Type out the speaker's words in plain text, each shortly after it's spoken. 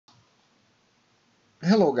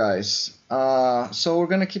Hello guys, so we're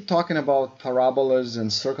going to keep talking about parabolas and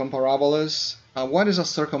circumparabolas. What is a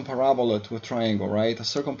circumparabola to a triangle, right? A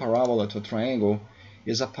circumparabola to a triangle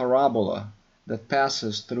is a parabola that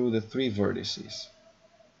passes through the three vertices.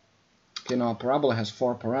 Okay, now a parabola has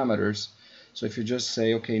four parameters, so if you just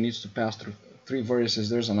say, okay, it needs to pass through three vertices,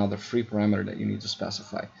 there's another free parameter that you need to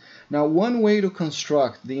specify. Now, one way to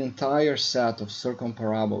construct the entire set of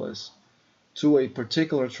circumparabolas to a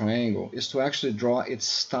particular triangle is to actually draw its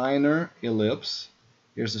Steiner ellipse.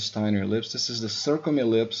 Here's the Steiner ellipse. This is the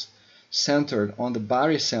circumellipse centered on the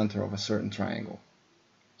barycenter of a certain triangle.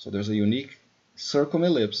 So there's a unique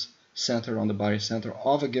circumellipse centered on the barycenter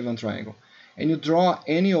of a given triangle. And you draw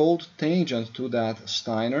any old tangent to that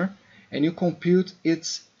Steiner and you compute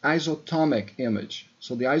its isotomic image.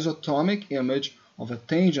 So the isotomic image of a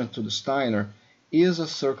tangent to the Steiner is a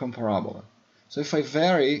circumparabola. So if I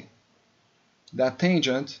vary that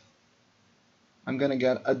tangent, I'm going to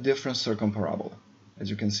get a different circumparabola, as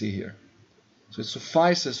you can see here. So it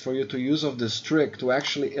suffices for you to use of this trick to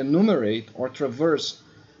actually enumerate or traverse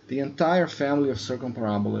the entire family of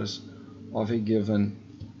circumparabolas of a given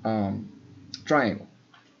triangle.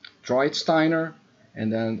 Draw its Steiner and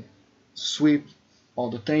then sweep all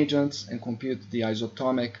the tangents and compute the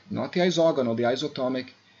isotomic, not the isogonal, the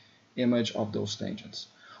isotomic image of those tangents.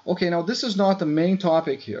 Okay, now this is not the main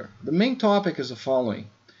topic here. The main topic is the following.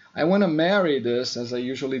 I want to marry this, as I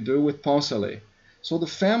usually do, with Poncelet. So the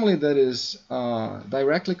family that is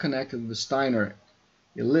directly connected to the Steiner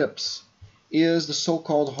ellipse is the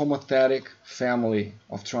so-called homothetic family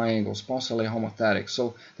of triangles, Poncelet homothetic.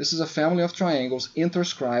 So this is a family of triangles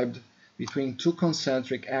interscribed between two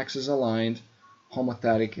concentric axis-aligned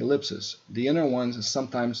homothetic ellipses. The inner one is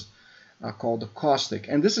sometimes called the caustic,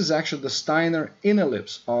 and this is actually the Steiner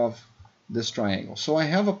inellipse of this triangle. So I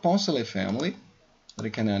have a Poncelet family that I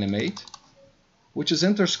can animate, which is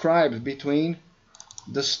interscribed between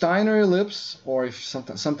the Steiner ellipse, or if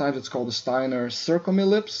sometimes it's called the Steiner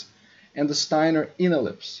circumellipse, and the Steiner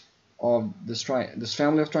inellipse of this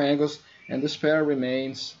family of triangles, and this pair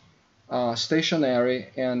remains stationary,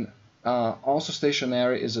 and also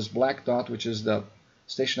stationary is this black dot, which is the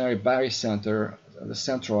stationary barycenter, the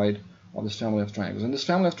centroid of this family of triangles. And this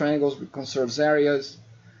family of triangles conserves areas,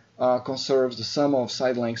 conserves the sum of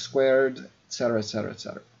side lengths squared, etc., etc.,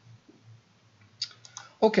 etc.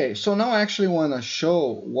 Okay, so now I actually want to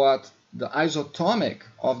show what the isotomic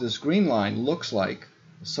of this green line looks like,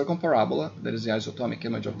 the circumparabola, that is the isotomic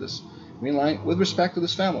image of this green line, with respect to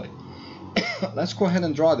this family. Let's go ahead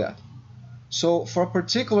and draw that. So for a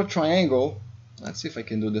particular triangle, let's see if I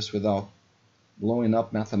can do this without blowing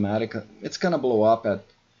up Mathematica. It's going to blow up at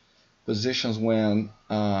positions when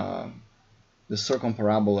the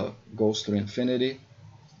circumparabola goes through infinity.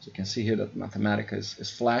 So you can see here that Mathematica is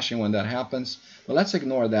flashing when that happens. But let's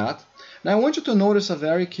ignore that. Now I want you to notice a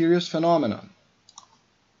very curious phenomenon.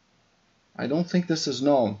 I don't think this is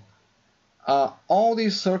known. All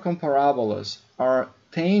these circumparabolas are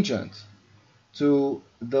tangent to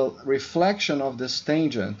the reflection of this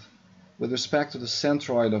tangent with respect to the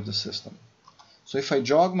centroid of the system. So if I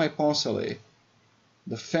jog my Poncelet,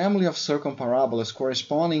 the family of circumparabolas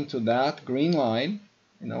corresponding to that green line,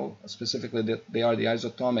 specifically they are the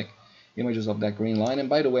isotomic images of that green line. And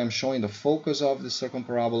by the way, I'm showing the focus of the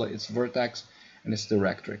circumparabola, its vertex, and its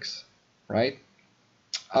directrix, right?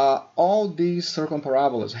 All these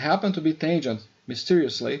circumparabolas happen to be tangent,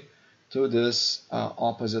 mysteriously, to this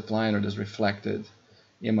opposite line, or this reflected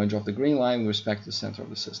image of the green line with respect to the center of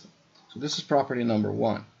the system. So this is property number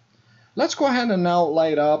one. Let's go ahead and now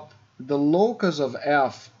light up the locus of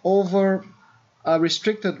f over a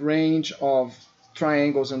restricted range of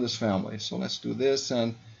triangles in this family. So let's do this,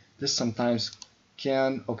 and this sometimes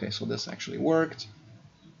can, okay, so this actually worked.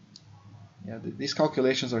 Yeah, these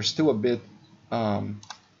calculations are still a bit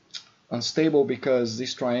unstable because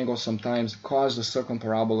these triangles sometimes cause the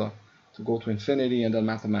circumparabola to go to infinity, and then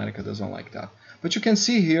Mathematica doesn't like that. But you can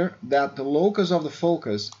see here that the locus of the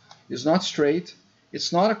focus is not straight,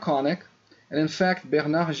 it's not a conic, and in fact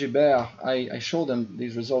Bernard Gibert, I showed him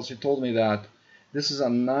these results, he told me that this is a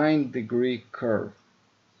 9-degree curve.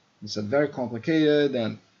 It's a very complicated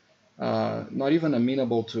and not even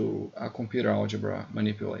amenable to computer algebra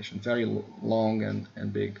manipulation. Very long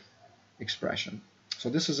and big expression. So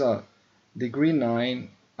this is a degree 9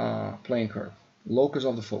 plane curve, locus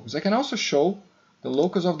of the focus. I can also show the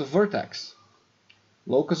locus of the vertex.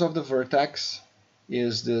 Locus of the vertex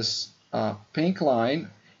is this pink line.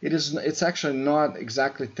 It's actually not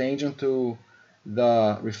exactly tangent to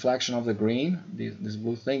the reflection of the green. This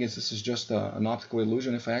blue thing this is just an optical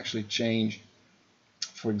illusion. If I actually change,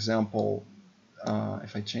 for example,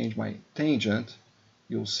 if I change my tangent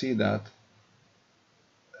you'll see that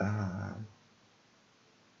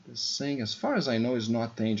this thing, as far as I know, is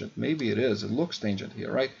not tangent. Maybe it is. It looks tangent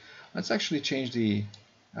here, right? Let's actually change the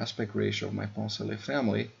aspect ratio of my Poncelet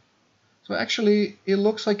family. So actually, it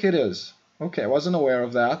looks like it is. Okay, I wasn't aware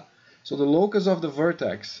of that. So the locus of the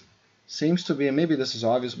vertex seems to be, and maybe this is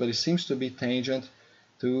obvious, but it seems to be tangent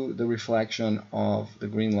to the reflection of the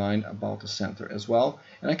green line about the center as well.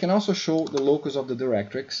 And I can also show the locus of the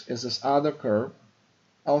directrix as this other curve,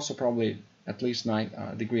 also probably at least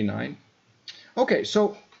degree 9. Okay,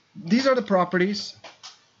 so these are the properties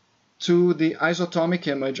to the isotomic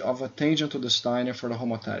image of a tangent to the Steiner for the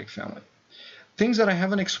homothetic family. Things that I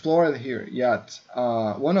haven't explored here yet.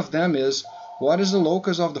 One of them is, what is the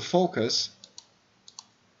locus of the focus?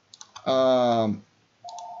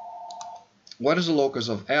 What is the locus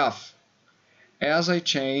of F as I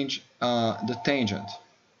change the tangent?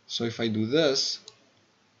 So if I do this,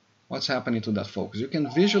 what's happening to that focus? You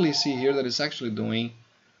can visually see here that it's actually doing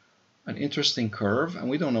an interesting curve, and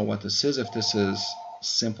we don't know what this is, if this is a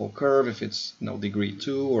simple curve, if it's degree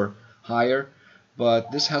 2 or higher,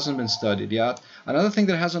 but this hasn't been studied yet. Another thing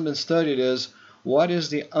that hasn't been studied is, what is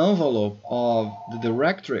the envelope of the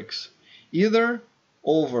directrix, either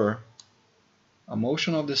over a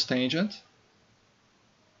motion of this tangent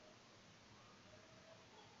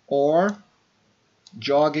or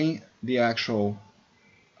jogging the actual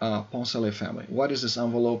Poncelet family. What is this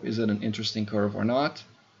envelope? Is it an interesting curve or not?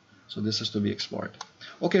 So this is to be explored.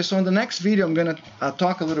 Okay, so in the next video I'm going to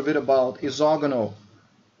talk a little bit about isogonal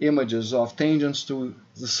images of tangents to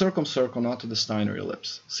the circumcircle, not to the Steiner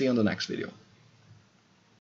ellipse. See you in the next video.